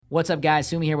What's up, guys?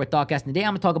 Sumi here with ThoughtCast. Today I'm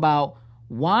going to talk about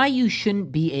why you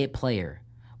shouldn't be a player.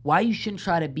 Why you shouldn't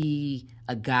try to be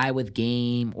a guy with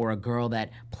game or a girl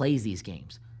that plays these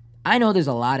games. I know there's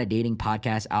a lot of dating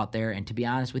podcasts out there, and to be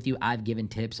honest with you, I've given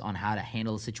tips on how to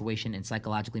handle a situation and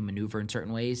psychologically maneuver in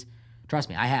certain ways. Trust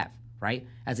me, I have, right?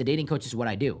 As a dating coach, this is what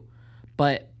I do.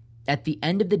 But at the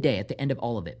end of the day, at the end of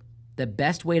all of it, the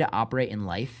best way to operate in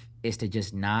life is to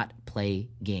just not play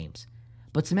games.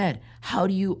 But Samed, how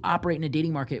do you operate in a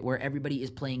dating market where everybody is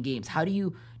playing games? How do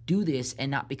you do this and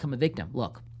not become a victim?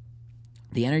 Look,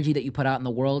 the energy that you put out in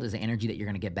the world is the energy that you're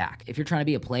going to get back. If you're trying to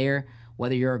be a player,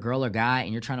 whether you're a girl or guy,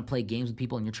 and you're trying to play games with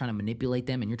people and you're trying to manipulate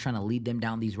them and you're trying to lead them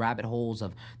down these rabbit holes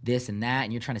of this and that,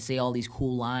 and you're trying to say all these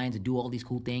cool lines and do all these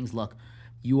cool things, look,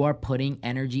 you are putting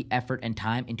energy, effort, and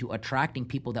time into attracting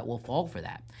people that will fall for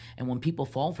that. And when people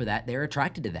fall for that, they're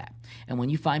attracted to that. And when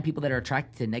you find people that are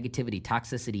attracted to negativity,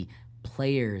 toxicity,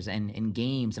 players and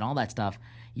games and all that stuff,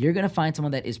 you're going to find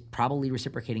someone that is probably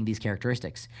reciprocating these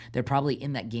characteristics. They're probably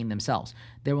in that game themselves.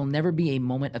 There will never be a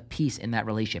moment of peace in that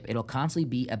relationship. It'll constantly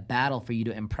be a battle for you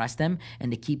to impress them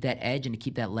and to keep that edge and to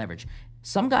keep that leverage.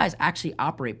 Some guys actually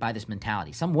operate by this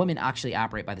mentality. Some women actually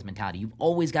operate by this mentality. You've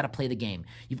always got to play the game.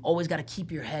 You've always got to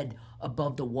keep your head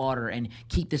above the water and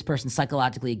keep this person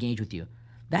psychologically engaged with you.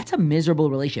 That's a miserable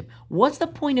relationship. What's the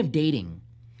point of dating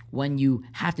when you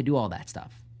have to do all that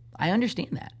stuff? I understand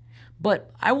that.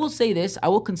 But I will say this, I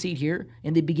will concede here,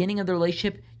 in the beginning of the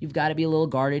relationship, you've got to be a little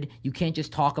guarded. You can't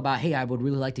just talk about, hey, I would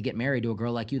really like to get married to a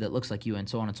girl like you that looks like you and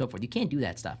so on and so forth. You can't do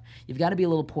that stuff. You've got to be a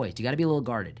little poised. You got to be a little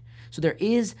guarded. So there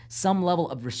is some level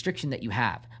of restriction that you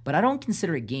have, but I don't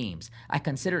consider it games. I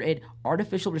consider it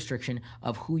artificial restriction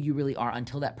of who you really are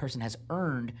until that person has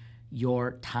earned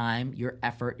your time, your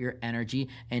effort, your energy,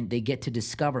 and they get to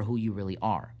discover who you really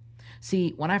are.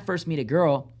 See, when I first meet a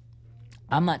girl,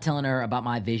 I'm not telling her about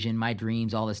my vision, my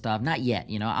dreams, all this stuff. Not yet.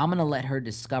 I'm going to let her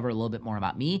discover a little bit more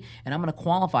about me, and I'm going to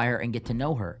qualify her and get to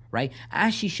know her, right?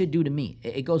 As she should do to me.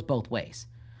 It goes both ways.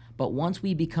 But once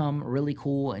we become really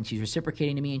cool and she's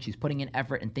reciprocating to me and she's putting in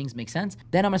effort and things make sense,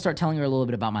 then I'm going to start telling her a little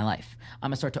bit about my life. I'm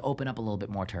going to start to open up a little bit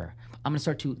more to her. I'm going to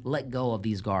start to let go of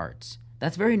these guards.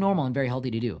 That's very normal and very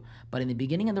healthy to do. But in the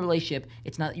beginning of the relationship,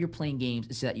 it's not that you're playing games.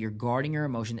 It's that you're guarding your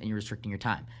emotions and you're restricting your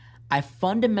time. I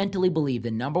fundamentally believe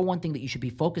the number one thing that you should be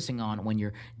focusing on when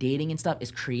you're dating and stuff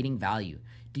is creating value.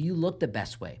 Do you look the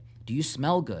best way? Do you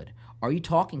smell good? Are you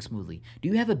talking smoothly? Do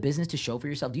you have a business to show for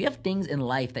yourself? Do you have things in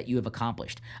life that you have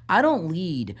accomplished? I don't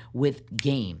lead with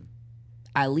game.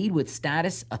 I lead with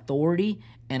status, authority,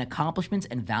 and accomplishments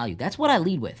and value. That's what I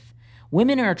lead with.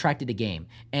 Women are attracted to game,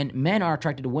 and men are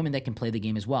attracted to women that can play the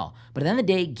game as well. But at the end of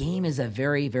the day, game is a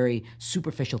very, very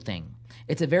superficial thing.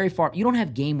 It's a very you don't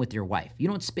have game with your wife. You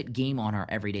don't spit game on her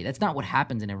every day. That's not what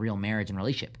happens in a real marriage and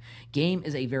relationship. Game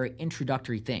is a very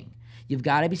introductory thing. You've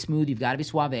got to be smooth, you've got to be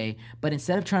suave, but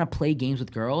instead of trying to play games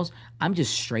with girls, I'm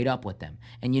just straight up with them.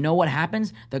 And you know what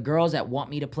happens? The girls that want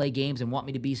me to play games and want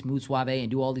me to be smooth, suave,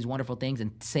 and do all these wonderful things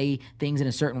and say things in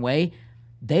a certain way,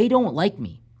 they don't like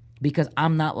me because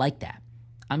I'm not like that.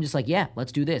 I'm just like, yeah,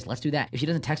 let's do this, let's do that. If she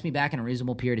doesn't text me back in a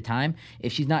reasonable period of time,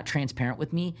 if she's not transparent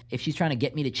with me, if she's trying to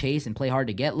get me to chase and play hard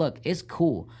to get, look, it's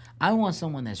cool. I want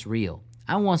someone that's real.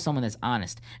 I want someone that's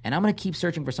honest. And I'm going to keep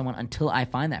searching for someone until I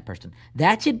find that person.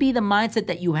 That should be the mindset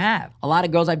that you have. A lot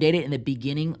of girls I've dated in the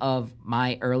beginning of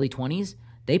my early 20s,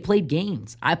 they played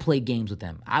games. I played games with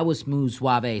them. I was smooth,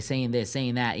 suave, saying this,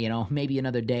 saying that, maybe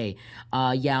another day.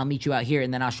 Yeah, I'll meet you out here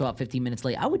and then I'll show up 15 minutes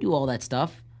late. I would do all that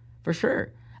stuff for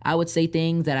sure. I would say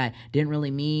things that I didn't really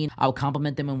mean. I would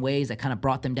compliment them in ways that kind of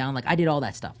brought them down. Like I did all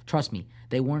that stuff. Trust me,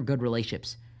 they weren't good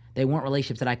relationships. They weren't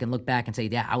relationships that I can look back and say,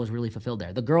 yeah, I was really fulfilled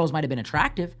there. The girls might have been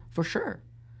attractive for sure,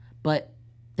 but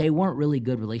they weren't really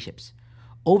good relationships.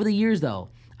 Over the years though,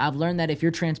 I've learned that if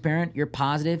you're transparent, you're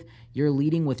positive, you're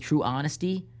leading with true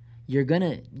honesty, you're going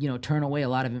to, turn away a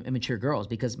lot of immature girls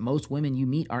because most women you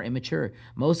meet are immature.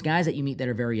 Most guys that you meet that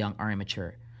are very young are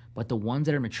immature. But the ones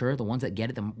that are mature, the ones that get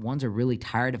it, the ones that are really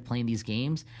tired of playing these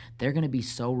games, they're going to be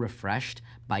so refreshed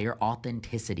by your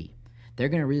authenticity. They're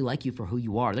going to really like you for who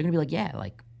you are. They're going to be like, yeah,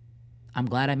 like, I'm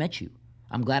glad I met you.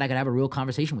 I'm glad I could have a real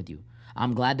conversation with you.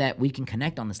 I'm glad that we can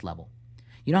connect on this level.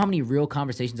 You know how many real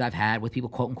conversations I've had with people,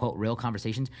 quote unquote, real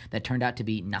conversations that turned out to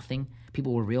be nothing?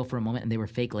 People were real for a moment and they were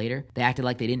fake later. They acted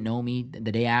like they didn't know me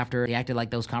the day after. They acted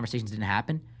like those conversations didn't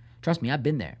happen. Trust me, I've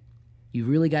been there. You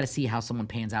really got to see how someone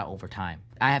pans out over time.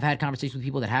 I have had conversations with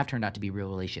people that have turned out to be real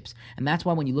relationships. And that's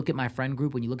why when you look at my friend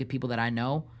group, when you look at people that I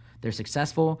know, they're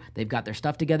successful, they've got their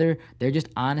stuff together, they're just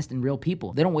honest and real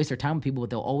people. They don't waste their time with people, but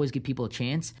they'll always give people a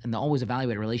chance, and they'll always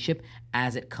evaluate a relationship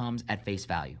as it comes at face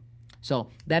value. So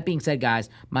that being said, guys,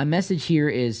 my message here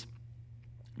is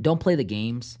Don't play the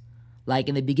games. Like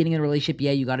in the beginning of a relationship,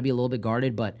 yeah, you got to be a little bit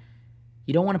guarded, but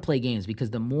you don't want to play games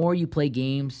because the more you play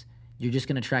games, you're just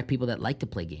going to attract people that like to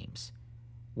play games.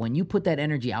 When you put that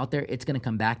energy out there, it's going to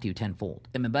come back to you tenfold.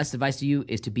 And my best advice to you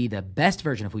is to be the best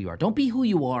version of who you are. Don't be who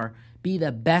you are. Be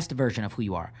the best version of who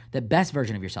you are, the best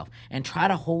version of yourself, and try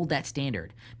to hold that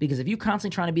standard. Because if you're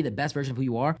constantly trying to be the best version of who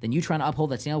you are, then you trying to uphold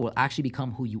that standard will actually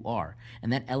become who you are.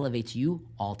 And that elevates you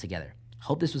altogether.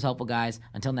 Hope this was helpful, guys.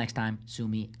 Until next time,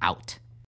 Sumi out.